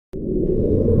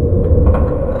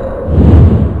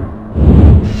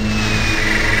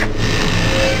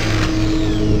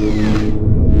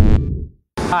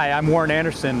I'm Warren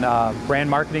Anderson, Brand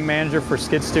Marketing Manager for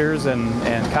skid steers and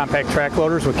compact track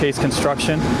loaders with Case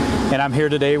Construction. And I'm here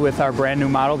today with our brand new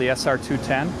model, the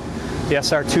SR210. The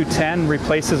SR210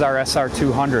 replaces our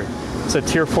SR200. It's a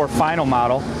Tier 4 final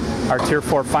model. Our Tier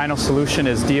 4 final solution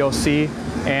is DOC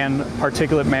and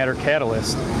particulate matter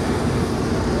catalyst.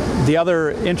 The other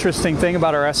interesting thing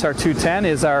about our SR210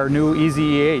 is our new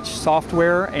EZH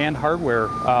software and hardware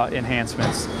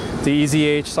enhancements. The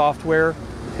EZH software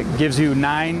gives you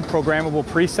 9 programmable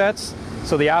presets,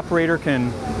 so the operator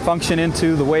can function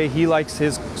into the way he likes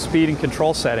his speed and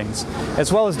control settings,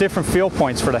 as well as different feel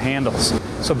points for the handles.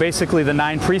 So basically the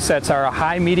 9 presets are a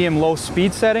high, medium, low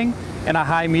speed setting and a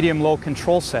high, medium, low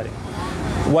control setting.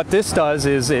 What this does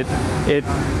is it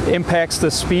impacts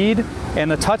the speed and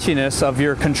the touchiness of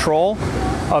your control,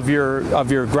 of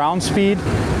your ground speed,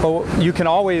 but you can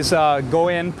always go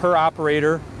in per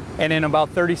operator and in about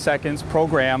 30 seconds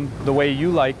program the way you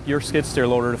like your skid steer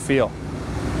loader to feel.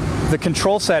 The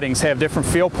control settings have different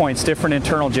feel points, different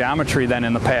internal geometry than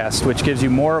in the past, which gives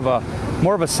you more of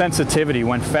a sensitivity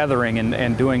when feathering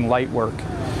and doing light work.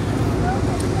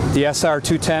 The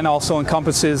SR210 also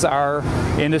encompasses our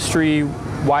industry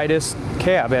widest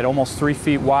cab at almost 3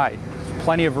 feet wide.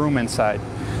 Plenty of room inside.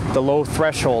 The low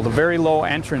threshold, a very low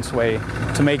entranceway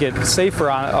to make it safer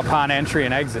upon entry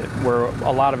and exit where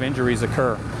a lot of injuries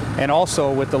occur. And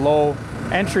also with the low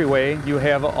entryway, you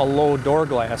have a low door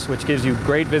glass, which gives you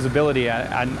great visibility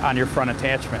on your front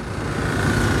attachment.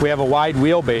 We have a wide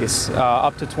wheelbase,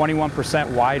 up to 21%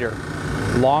 wider.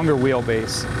 Longer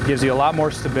wheelbase gives you a lot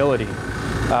more stability.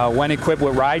 When equipped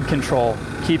with ride control,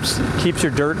 keeps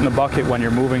your dirt in the bucket when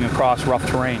you're moving across rough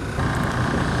terrain.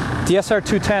 The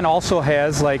SR210 also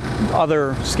has, like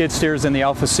other skid steers in the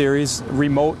Alpha series,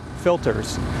 remote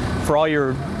filters for all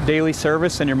your daily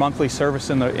service and your monthly service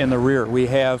in the rear. We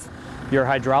have your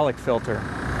hydraulic filter,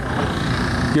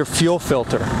 your fuel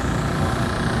filter.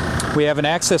 We have an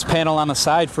access panel on the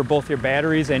side for both your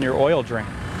batteries and your oil drain.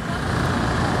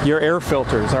 Your air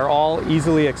filters are all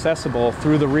easily accessible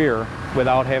through the rear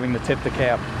without having to tip the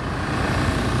cab.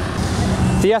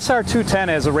 The SR210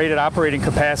 has a rated operating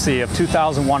capacity of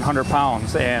 2,100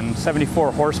 pounds and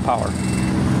 74 horsepower.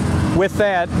 With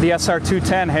that, the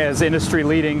SR210 has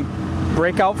industry-leading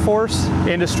breakout force,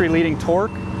 industry-leading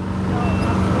torque,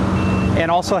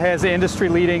 and also has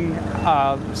industry-leading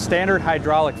standard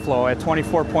hydraulic flow at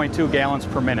 24.2 gallons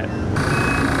per minute.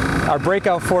 Our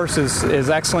breakout force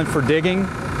is excellent for digging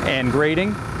and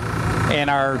grading, and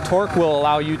our torque will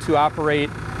allow you to operate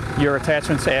your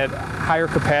attachments at higher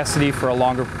capacity for a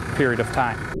longer period of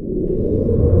time.